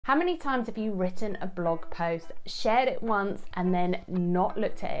How many times have you written a blog post, shared it once, and then not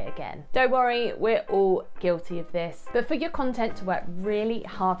looked at it again? Don't worry, we're all guilty of this. But for your content to work really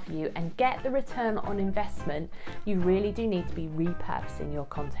hard for you and get the return on investment, you really do need to be repurposing your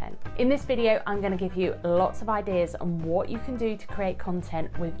content. In this video, I'm going to give you lots of ideas on what you can do to create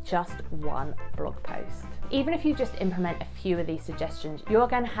content with just one blog post. Even if you just implement a few of these suggestions, you're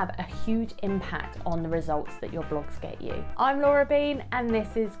going to have a huge impact on the results that your blogs get you. I'm Laura Bean, and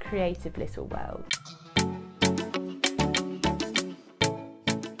this is Creative Little World.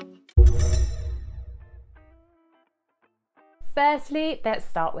 Firstly, let's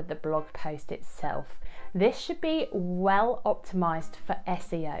start with the blog post itself. This should be well optimized for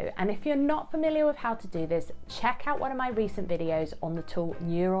SEO, and if you're not familiar with how to do this, check out one of my recent videos on the tool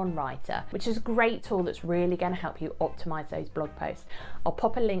Neuron Writer, which is a great tool that's really going to help you optimize those blog posts. I'll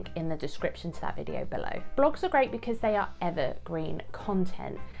pop a link in the description to that video below. Blogs are great because they are evergreen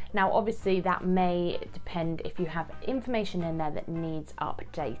content. Now, obviously that may depend if you have information in there that needs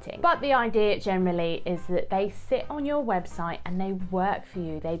updating, but the idea generally is that they sit on your website and they work for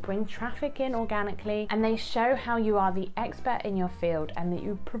you. They bring traffic in organically and they show how you are the expert in your field and that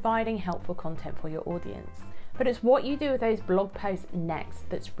you're providing helpful content for your audience. But it's what you do with those blog posts next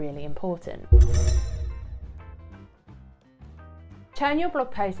that's really important. Turn your blog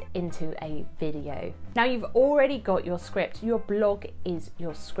post into a video. Now you've already got your script. Your blog is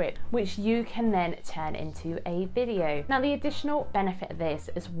your script, which you can then turn into a video. Now the additional benefit of this,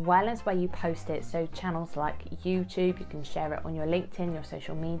 as well as where you post it, so channels like YouTube, you can share it on your LinkedIn, your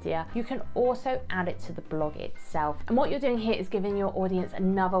social media, you can also add it to the blog itself. And what you're doing here is giving your audience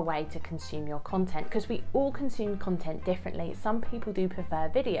another way to consume your content, because we all consume content differently. Some people do prefer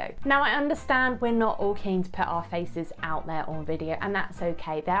video. Now I understand we're not all keen to put our faces out there on video, and that's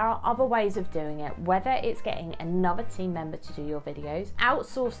okay. There are other ways of doing it, whether it's getting another team member to do your videos,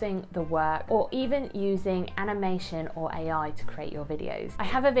 outsourcing the work, or even using animation or AI to create your videos. I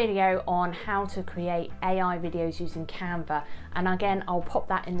have a video on how to create AI videos using Canva, and again, I'll pop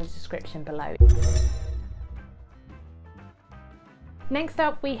that in the description below. Next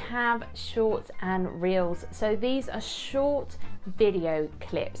up, we have shorts and reels. So these are short video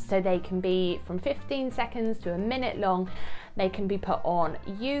clips. So they can be from 15 seconds to a minute long. They can be put on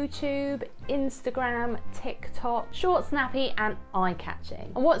YouTube, Instagram, TikTok, short, snappy, and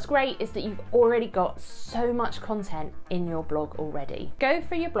eye-catching. And what's great is that you've already got so much content in your blog already. Go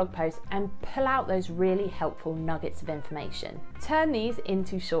through your blog post and pull out those really helpful nuggets of information. Turn these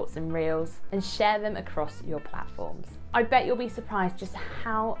into shorts and reels and share them across your platforms. I bet you'll be surprised just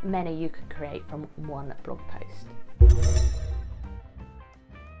how many you could create from one blog post.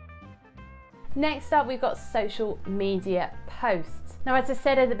 Next up, we've got social media posts. Now, as I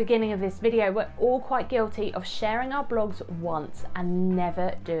said at the beginning of this video, we're all quite guilty of sharing our blogs once and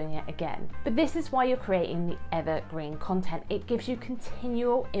never doing it again. But this is why you're creating the evergreen content. It gives you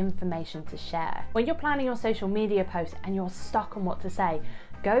continual information to share. When you're planning your social media posts and you're stuck on what to say,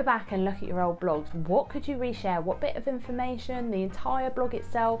 go back and look at your old blogs. What could you reshare? What bit of information? The entire blog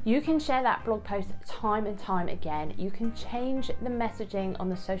itself? You can share that blog post time and time again. You can change the messaging on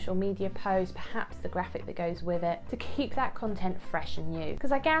the social media post, perhaps the graphic that goes with it, to keep that content fresh and new.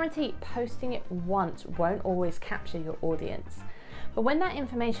 Because I guarantee posting it once won't always capture your audience. But when that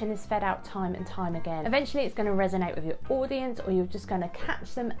information is fed out time and time again, eventually it's going to resonate with your audience, or you're just going to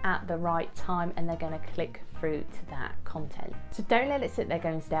catch them at the right time and they're going to click through to that content. So don't let it sit there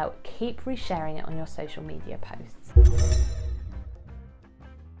going stale. Keep resharing it on your social media posts.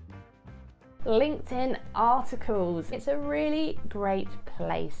 LinkedIn articles. It's a really great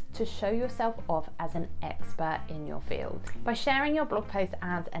place to show yourself off as an expert in your field. By sharing your blog post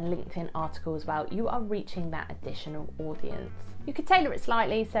ads and LinkedIn articles well, you are reaching that additional audience. You could tailor it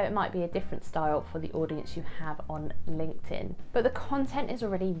slightly, so it might be a different style for the audience you have on LinkedIn. But the content is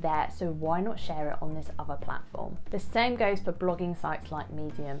already there, so why not share it on this other platform? The same goes for blogging sites like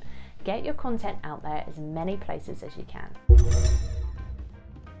Medium. Get your content out there as many places as you can.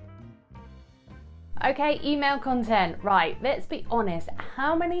 Okay, email content. Right, let's be honest.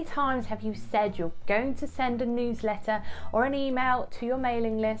 How many times have you said you're going to send a newsletter or an email to your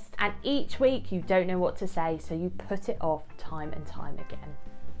mailing list, and each week you don't know what to say, so you put it off time and time again?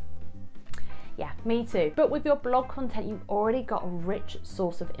 Yeah, me too. But with your blog content, you've already got a rich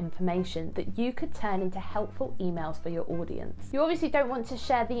source of information that you could turn into helpful emails for your audience. You obviously don't want to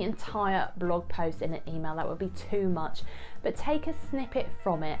share the entire blog post in an email, that would be too much, but take a snippet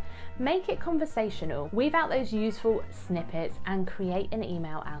from it, make it conversational, weave out those useful snippets and create an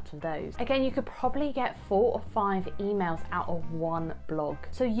email out of those. Again, you could probably get 4 or 5 emails out of one blog.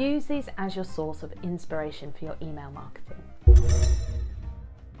 So use these as your source of inspiration for your email marketing.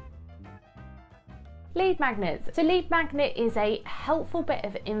 Lead magnets. So lead magnet is a helpful bit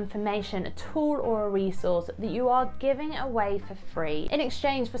of information, a tool or a resource that you are giving away for free in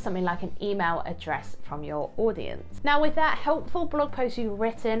exchange for something like an email address from your audience. Now with that helpful blog post you've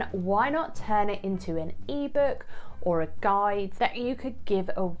written, why not turn it into an ebook or a guide that you could give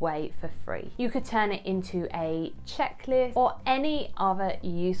away for free? You could turn it into a checklist or any other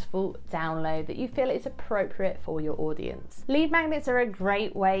useful download that you feel is appropriate for your audience. Lead magnets are a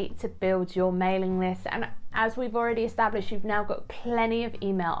great way to build your mailing list, and as we've already established, you've now got plenty of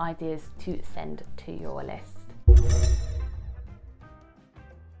email ideas to send to your list.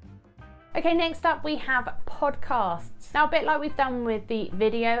 Okay, next up we have podcasts. Now, a bit like we've done with the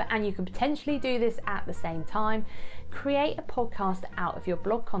video, and you can potentially do this at the same time, create a podcast out of your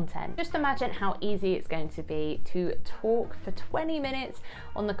blog content. Just imagine how easy it's going to be to talk for 20 minutes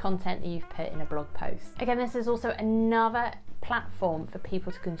on the content that you've put in a blog post. Again, this is also another platform for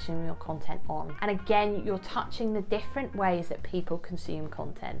people to consume your content on. And again, you're touching the different ways that people consume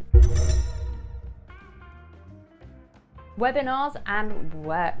content. Webinars and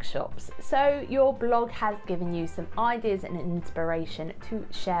workshops. So your blog has given you some ideas and inspiration to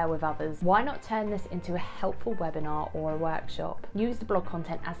share with others. Why not turn this into a helpful webinar or a workshop? Use the blog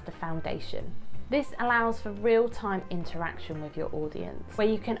content as the foundation. This allows for real-time interaction with your audience, where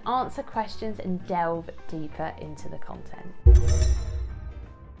you can answer questions and delve deeper into the content.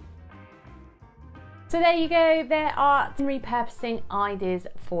 So there you go, there are repurposing ideas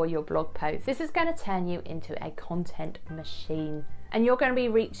for your blog post. This is going to turn you into a content machine, and you're going to be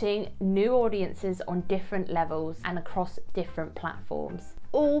reaching new audiences on different levels and across different platforms,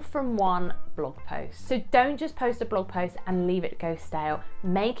 all from one blog post. So don't just post a blog post and leave it go stale.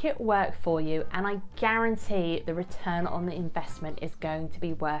 Make it work for you, and I guarantee the return on the investment is going to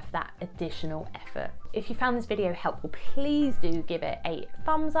be worth that additional effort. If you found this video helpful, please do give it a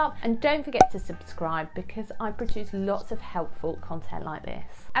thumbs up, and don't forget to subscribe because I produce lots of helpful content like this.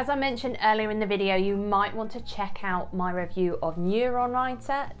 As I mentioned earlier in the video, you might want to check out my review of Neuron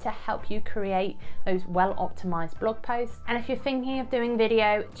Writer to help you create those well-optimized blog posts. And if you're thinking of doing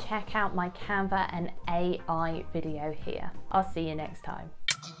video, check out my Canva and AI video here. I'll see you next time.